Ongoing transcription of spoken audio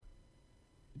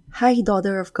Hi,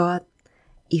 daughter of God.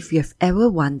 If you've ever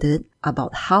wondered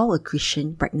about how a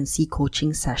Christian pregnancy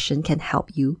coaching session can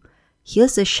help you,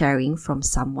 here's a sharing from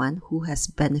someone who has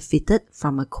benefited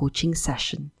from a coaching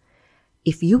session.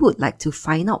 If you would like to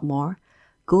find out more,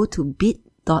 go to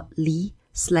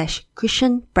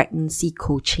bit.ly/Christian pregnancy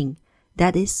coaching.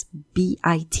 That is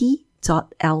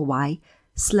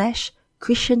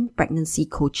bit.ly/Christian pregnancy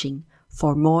coaching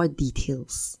for more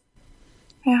details.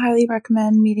 I highly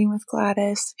recommend meeting with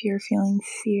Gladys if you're feeling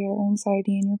fear or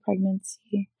anxiety in your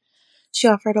pregnancy. She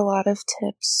offered a lot of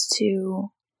tips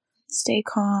to stay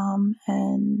calm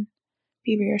and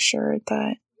be reassured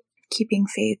that keeping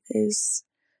faith is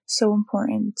so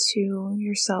important to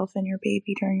yourself and your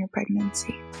baby during your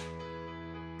pregnancy.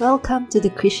 Welcome to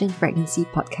the Christian Pregnancy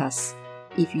Podcast.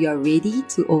 If you are ready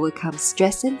to overcome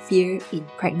stress and fear in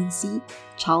pregnancy,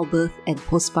 childbirth, and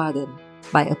postpartum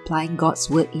by applying God's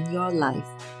Word in your life,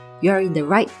 you are in the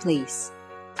right place.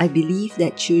 I believe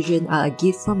that children are a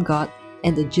gift from God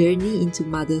and the journey into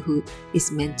motherhood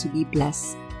is meant to be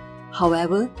blessed.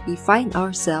 However, we find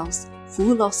ourselves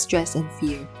full of stress and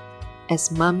fear.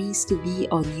 As mummies-to-be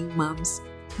or new moms,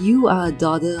 you are a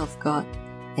daughter of God,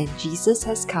 and Jesus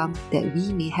has come that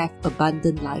we may have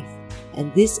abundant life.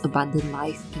 And this abundant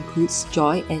life includes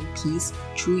joy and peace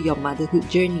through your motherhood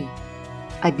journey.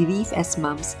 I believe as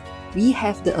moms, we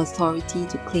have the authority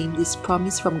to claim this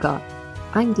promise from God.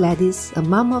 I'm Gladys, a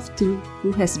mom of two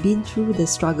who has been through the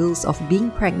struggles of being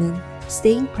pregnant,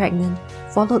 staying pregnant,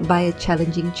 followed by a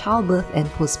challenging childbirth and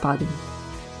postpartum.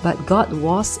 But God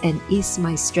was and is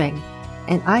my strength,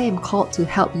 and I am called to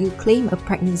help you claim a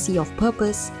pregnancy of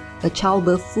purpose, a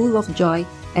childbirth full of joy,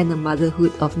 and a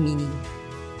motherhood of meaning.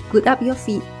 Put up your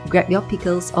feet, grab your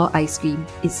pickles or ice cream.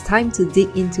 It's time to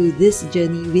dig into this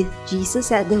journey with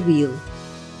Jesus at the wheel.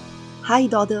 Hi,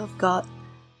 daughter of God.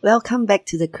 Welcome back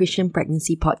to the Christian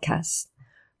Pregnancy Podcast.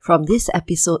 From this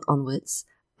episode onwards,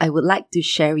 I would like to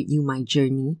share with you my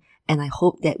journey, and I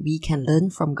hope that we can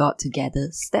learn from God together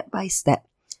step by step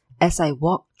as I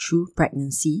walk through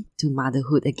pregnancy to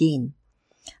motherhood again.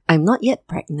 I'm not yet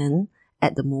pregnant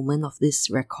at the moment of this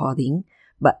recording,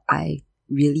 but I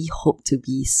really hope to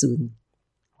be soon.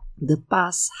 The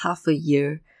past half a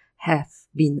year have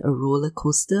been a roller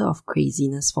coaster of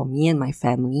craziness for me and my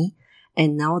family.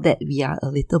 And now that we are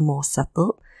a little more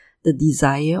settled, the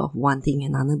desire of wanting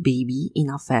another baby in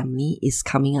our family is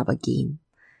coming up again.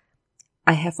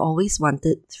 I have always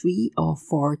wanted 3 or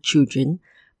 4 children,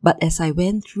 but as I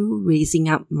went through raising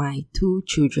up my 2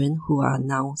 children who are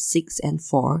now 6 and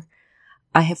 4,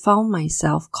 I have found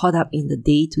myself caught up in the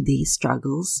day-to-day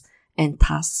struggles and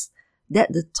tasks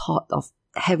that the thought of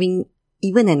having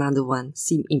even another one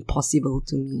seemed impossible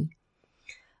to me.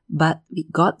 But with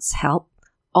God's help,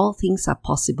 all things are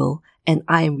possible, and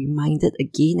I am reminded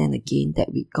again and again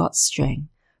that with God's strength,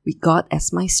 with God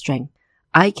as my strength,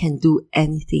 I can do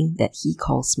anything that He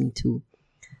calls me to.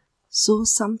 So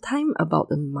sometime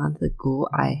about a month ago,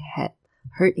 I had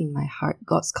heard in my heart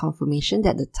God's confirmation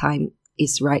that the time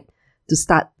is right to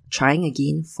start trying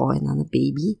again for another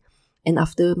baby. And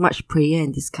after much prayer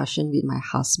and discussion with my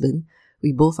husband,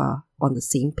 we both are on the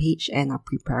same page and are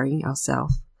preparing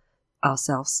ourselves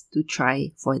to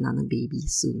try for another baby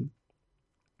soon.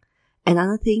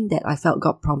 Another thing that I felt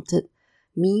God prompted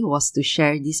me was to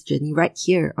share this journey right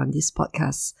here on this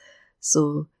podcast.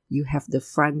 So you have the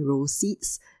front row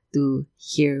seats to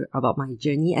hear about my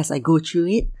journey as I go through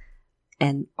it.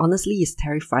 And honestly, it's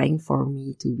terrifying for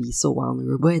me to be so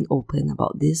vulnerable and open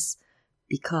about this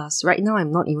because right now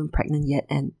I'm not even pregnant yet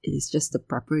and it is just the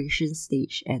preparation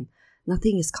stage and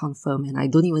nothing is confirmed and I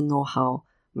don't even know how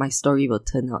my story will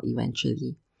turn out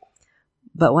eventually.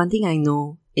 But one thing I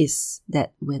know is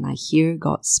that when I hear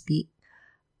God speak,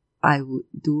 I would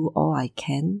do all I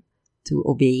can to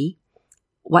obey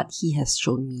what He has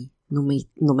shown me,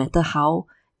 no matter how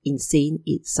insane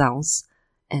it sounds.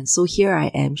 And so here I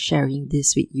am sharing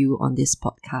this with you on this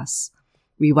podcast,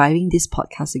 reviving this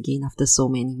podcast again after so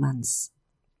many months.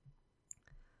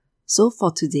 So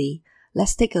for today,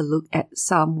 let's take a look at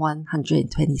Psalm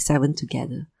 127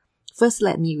 together. First,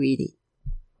 let me read it.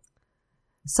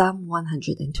 Psalm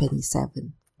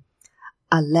 127.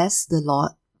 Unless the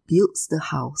Lord builds the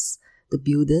house, the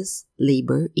builders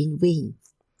labor in vain.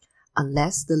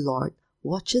 Unless the Lord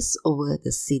watches over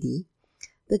the city,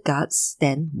 the guards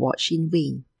stand watch in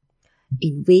vain.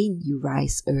 In vain you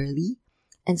rise early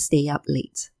and stay up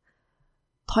late,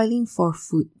 toiling for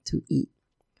food to eat,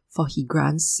 for He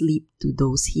grants sleep to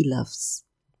those He loves.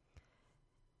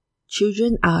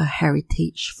 Children are a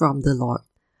heritage from the Lord,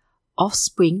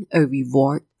 offspring a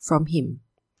reward from Him.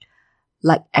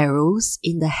 Like arrows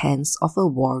in the hands of a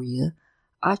warrior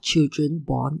are children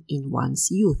born in one's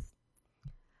youth.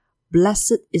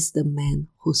 Blessed is the man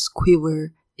whose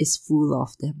quiver is full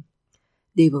of them.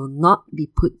 They will not be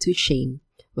put to shame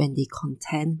when they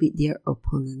contend with their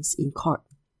opponents in court.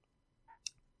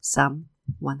 Psalm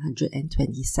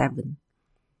 127.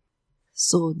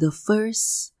 So the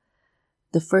first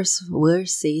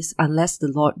verse says, unless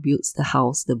the Lord builds the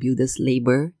house, the builders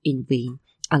labor in vain.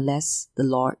 Unless the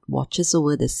Lord watches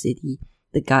over the city,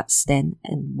 the guards stand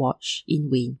and watch in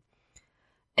vain.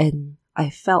 And I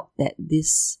felt that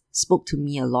this spoke to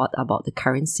me a lot about the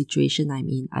current situation I'm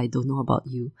in. I don't know about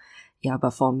you. Yeah,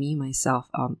 but for me, myself,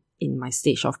 in my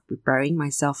stage of preparing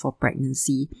myself for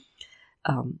pregnancy,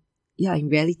 in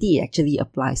reality, it actually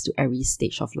applies to every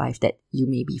stage of life that you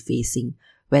may be facing,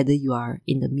 whether you are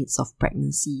in the midst of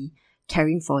pregnancy,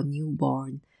 caring for a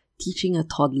newborn, teaching a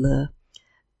toddler.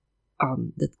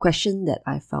 The question that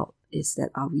I felt is that,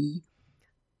 are we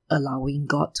allowing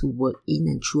God to work in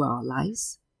and through our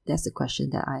lives? That's the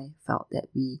question that I felt that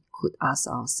we could ask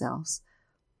ourselves.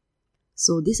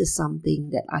 So this is something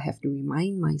that I have to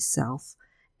remind myself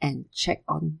and check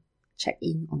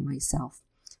in on myself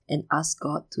and ask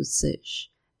God to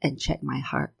search and check my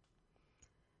heart.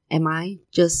 Am I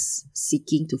just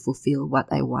seeking to fulfill what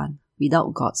I want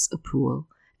without God's approval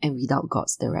and without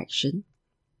God's direction?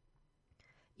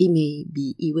 It may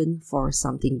be even for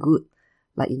something good,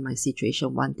 like in my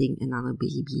situation, wanting another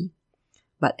baby.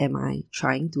 But am I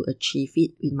trying to achieve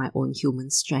it with my own human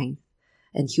strength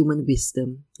and human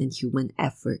wisdom and human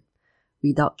effort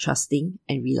without trusting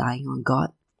and relying on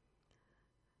God?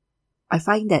 I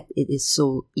find that it is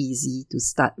so easy to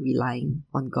start out relying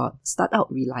on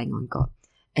God.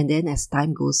 And then as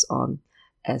time goes on,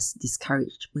 as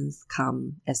discouragements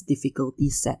come, as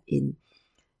difficulties set in,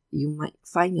 you might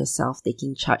find yourself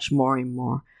taking charge more and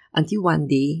more until one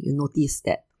day you notice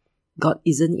that God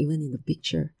isn't even in the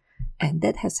picture. And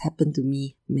that has happened to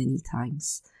me many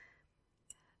times.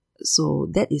 So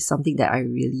that is something that I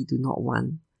really do not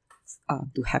want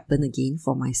to happen again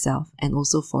for myself and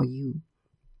also for you.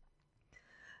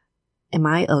 Am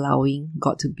I allowing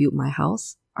God to build my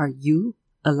house? Are you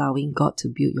allowing God to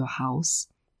build your house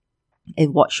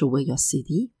and watch over your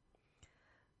city?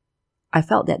 I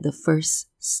felt that the first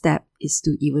step is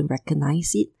to even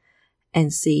recognize it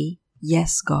and say,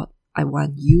 yes, God, I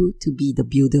want you to be the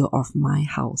builder of my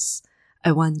house.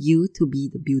 I want you to be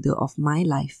the builder of my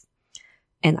life.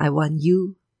 And I want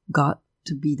you, God,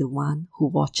 to be the one who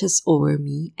watches over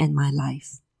me and my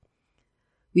life.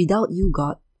 Without you,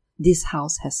 God, this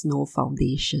house has no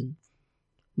foundation.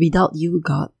 Without you,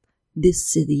 God, this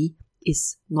city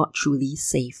is not truly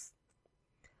safe.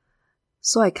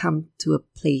 So I come to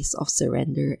a place of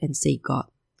surrender and say, God,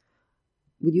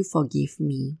 would you forgive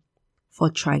me for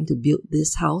trying to build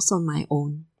this house on my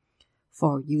own,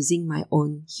 for using my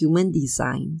own human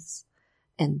designs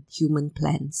and human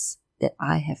plans that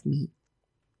I have made.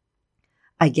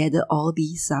 I gather all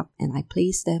these up and I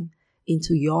place them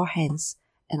into your hands,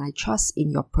 and I trust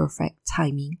in your perfect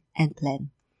timing and plan.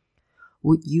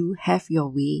 Would you have your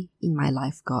way in my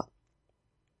life, God?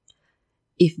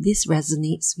 If this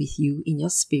resonates with you in your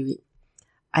spirit,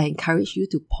 I encourage you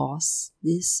to pause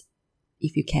this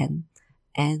if you can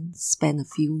and spend a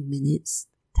few minutes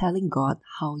telling God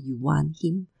how you want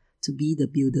Him to be the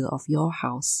builder of your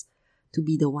house, to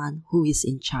be the one who is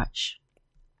in charge.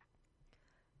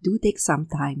 Do take some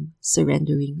time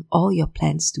surrendering all your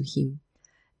plans to Him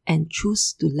and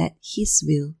choose to let His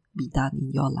will be done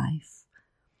in your life.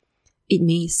 It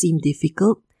may seem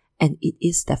difficult, and it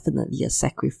is definitely a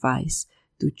sacrifice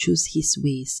to choose His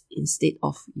ways instead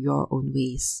of your own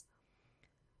ways.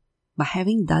 But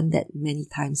having done that many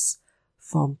times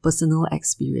from personal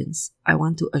experience, I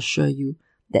want to assure you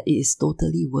that it is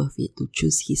totally worth it to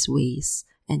choose His ways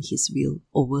and His will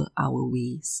over our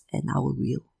ways and our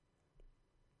will.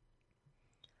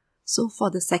 So for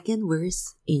the second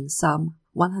verse in Psalm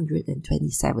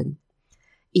 127,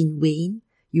 in vain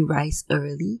you rise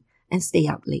early and stay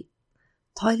up late,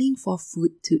 toiling for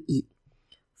food to eat,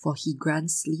 for He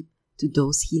grants sleep to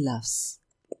those He loves.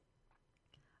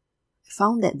 I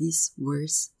found that this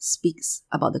verse speaks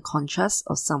about the contrast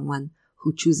of someone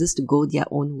who chooses to go their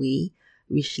own way,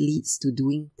 which leads to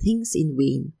doing things in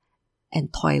vain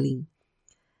and toiling.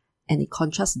 And it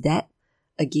contrasts that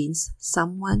against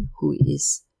someone who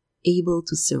is able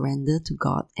to surrender to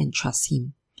God and trust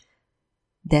Him.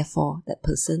 Therefore, that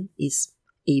person is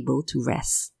able to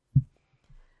rest.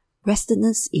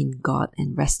 Restedness in God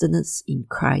and restedness in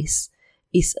Christ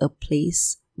is a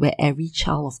place where every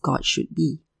child of God should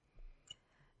be.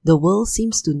 The world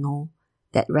seems to know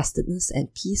that restedness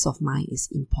and peace of mind is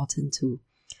important too.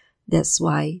 That's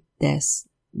why there's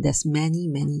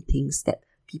many things that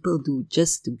people do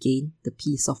just to gain the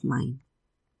peace of mind.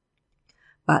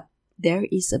 there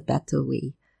is a better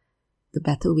way. The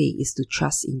better way is to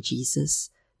trust in Jesus,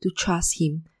 to trust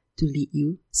Him to lead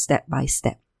you step by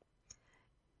step.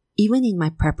 Even in my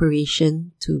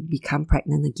preparation to become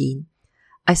pregnant again,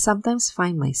 I sometimes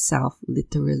find myself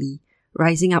literally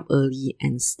rising up early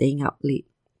and staying up late,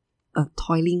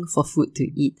 toiling for food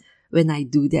to eat when I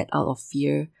do that out of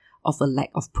fear of a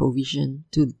lack of provision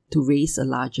to raise a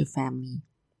larger family.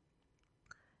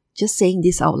 Just saying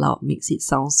this out loud makes it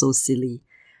sound so silly,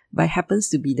 but it happens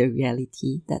to be the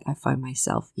reality that I find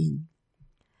myself in.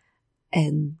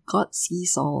 And God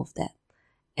sees all of that,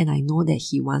 and I know that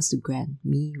He wants to grant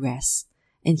me rest,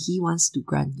 and He wants to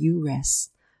grant you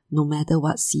rest, no matter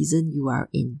what season you are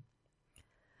in.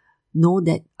 Know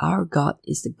that our God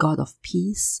is the God of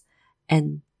peace,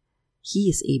 and He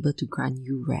is able to grant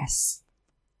you rest.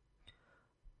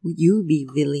 Would you be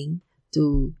willing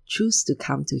to choose to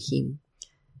come to Him,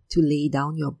 to lay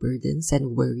down your burdens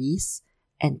and worries,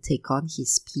 and take on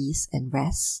His peace and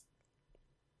rest?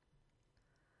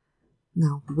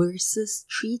 Now, verses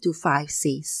 3 to 5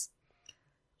 says,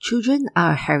 "Children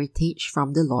are a heritage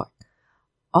from the Lord,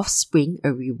 offspring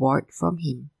a reward from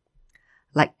Him.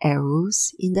 Like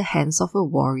arrows in the hands of a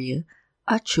warrior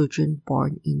are children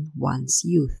born in one's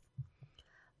youth.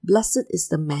 Blessed is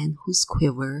the man whose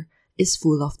quiver is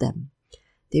full of them.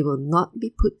 They will not be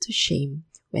put to shame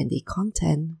when they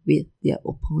contend with their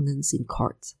opponents in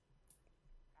court."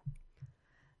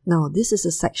 Now, this is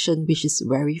a section which is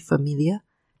very familiar,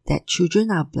 that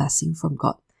children are a blessing from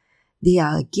God. They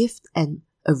are a gift and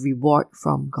a reward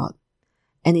from God.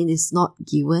 And it is not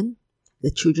given, the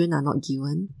children are not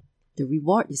given, the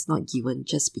reward is not given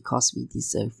just because we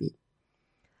deserve it.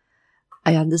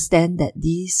 I understand that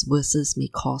these verses may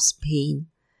cause pain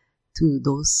to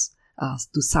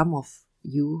to some of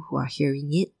you who are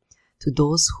hearing it, to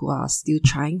those who are still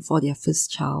trying for their first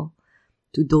child,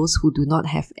 to those who do not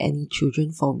have any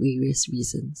children for various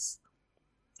reasons.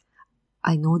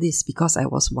 I know this because I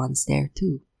was once there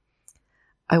too.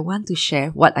 I want to share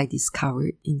what I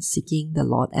discovered in seeking the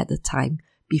Lord at the time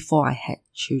before I had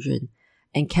children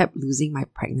and kept losing my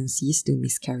pregnancies to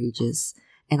miscarriages,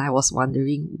 and I was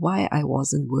wondering why I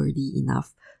wasn't worthy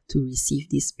enough to receive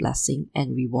this blessing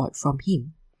and reward from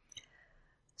Him.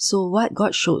 So what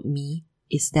God showed me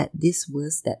is that this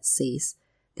verse that says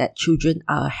that children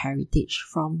are a heritage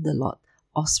from the Lord,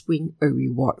 offspring a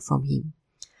reward from Him.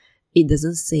 It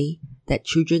doesn't say that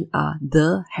children are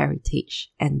the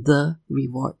heritage and the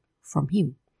reward from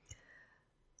Him.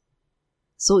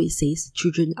 So it says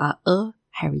children are a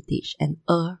heritage and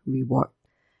a reward,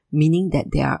 meaning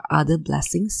that there are other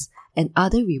blessings and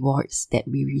other rewards that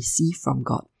we receive from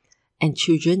God. And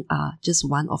children are just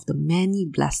one of the many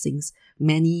blessings,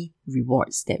 many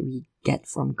rewards that we get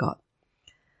from God.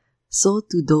 So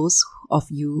to those of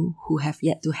you who have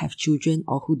yet to have children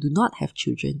or who do not have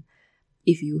children,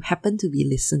 if you happen to be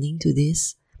listening to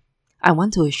this, I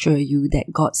want to assure you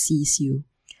that God sees you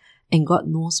and God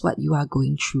knows what you are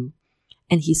going through,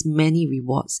 and His many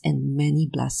rewards and many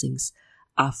blessings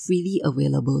are freely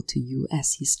available to you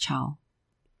as His child.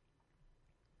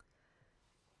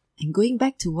 And going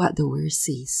back to what the verse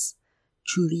says,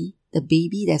 truly the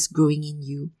baby that's growing in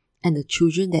you and the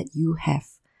children that you have,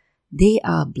 they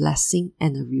are a blessing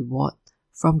and a reward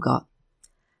from God.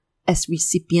 As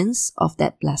recipients of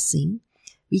that blessing,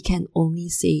 we can only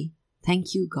say,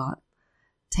 "Thank you, God.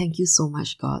 Thank you so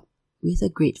much, God," with a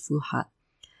grateful heart,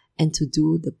 and to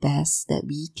do the best that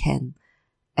we can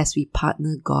as we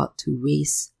partner God to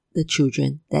raise the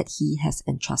children that He has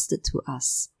entrusted to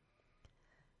us.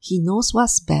 He knows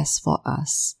what's best for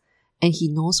us, and He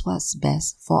knows what's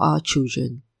best for our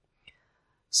children.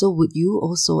 So would you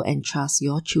also entrust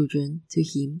your children to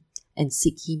Him and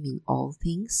seek Him in all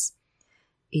things?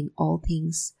 In all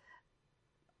things,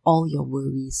 all your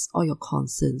worries, all your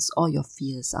concerns, all your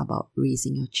fears about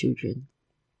raising your children.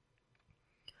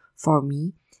 For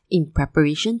me, in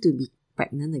preparation to be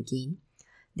pregnant again,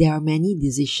 there are many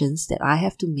decisions that I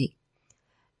have to make,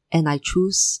 and I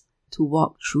choose to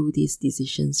walk through these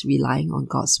decisions relying on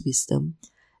God's wisdom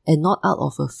and not out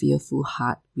of a fearful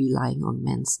heart relying on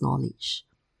man's knowledge.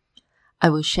 I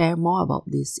will share more about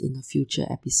this in a future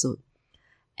episode.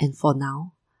 And for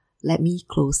now, let me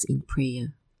close in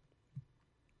prayer.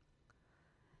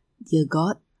 Dear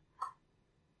God,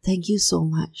 thank you so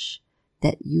much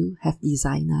that you have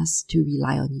designed us to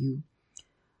rely on you.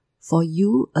 For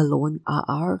you alone are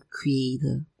our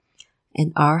Creator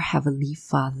and our Heavenly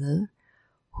Father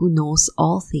who knows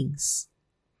all things.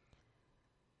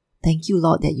 Thank you,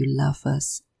 Lord, that you love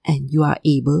us and you are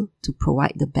able to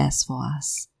provide the best for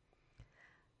us.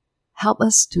 Help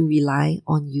us to rely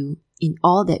on you in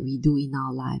all that we do in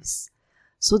our lives,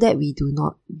 so that we do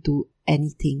not do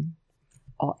anything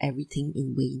or everything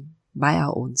in vain by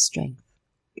our own strength.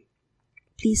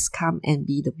 Please come and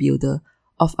be the builder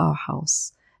of our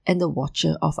house and the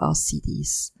watcher of our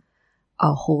cities,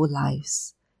 our whole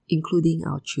lives, including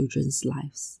our children's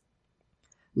lives.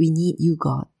 We need you,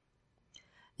 God.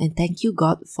 And thank you,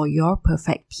 God, for your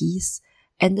perfect peace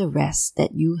and the rest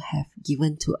that you have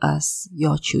given to us,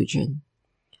 your children.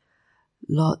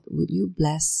 Lord, would you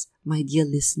bless my dear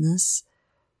listeners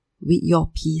with your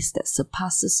peace that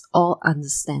surpasses all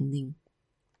understanding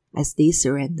as they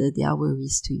surrender their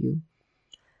worries to you.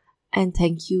 And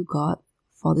thank you, God,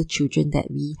 for the children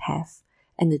that we have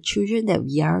and the children that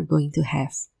we are going to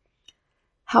have.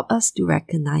 Help us to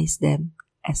recognize them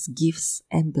as gifts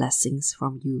and blessings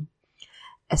from you,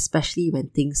 especially when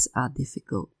things are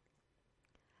difficult.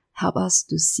 Help us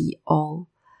to see all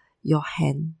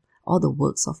the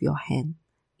works of your hand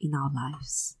in our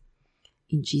lives.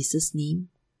 In Jesus' name,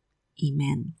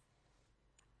 amen.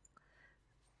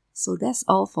 So that's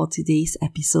all for today's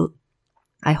episode.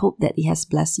 I hope that it has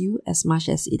blessed you as much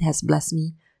as it has blessed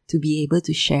me to be able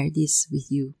to share this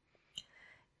with you.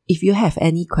 If you have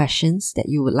any questions that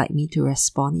you would like me to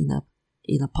respond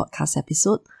in a podcast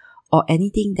episode, or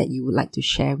anything that you would like to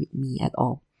share with me at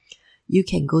all, you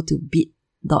can go to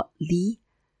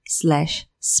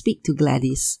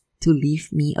bit.ly/speaktogladys to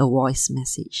leave me a voice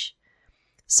message.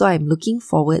 So I'm looking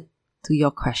forward to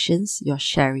your questions, your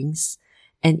sharings,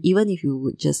 and even if you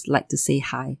would just like to say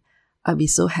hi, I'll be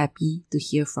so happy to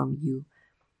hear from you.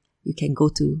 You can go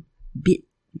to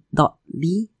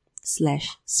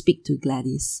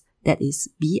bit.ly/speaktogladys. That is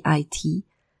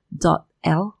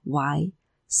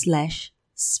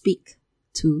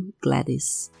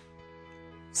bit.ly/speaktogladys.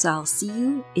 So I'll see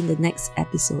you in the next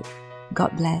episode.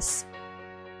 God bless.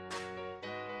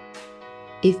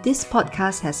 If this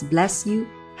podcast has blessed you,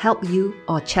 helped you,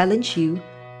 or challenged you,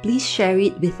 please share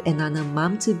it with another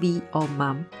mom-to-be or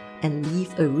mom and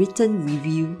leave a written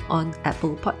review on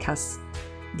Apple Podcasts.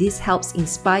 This helps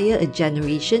inspire a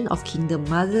generation of kingdom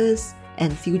mothers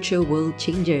and future world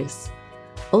changers.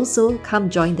 Also, come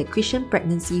join the Christian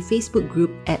Pregnancy Facebook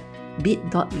group at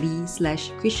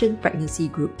bit.ly/Christian Pregnancy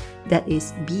Group. That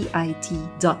is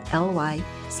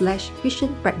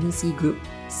bit.ly/Christian Pregnancy Group.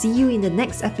 See you in the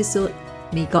next episode.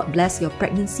 May God bless your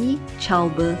pregnancy,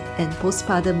 childbirth, and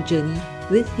postpartum journey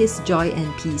with His joy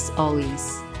and peace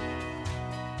always.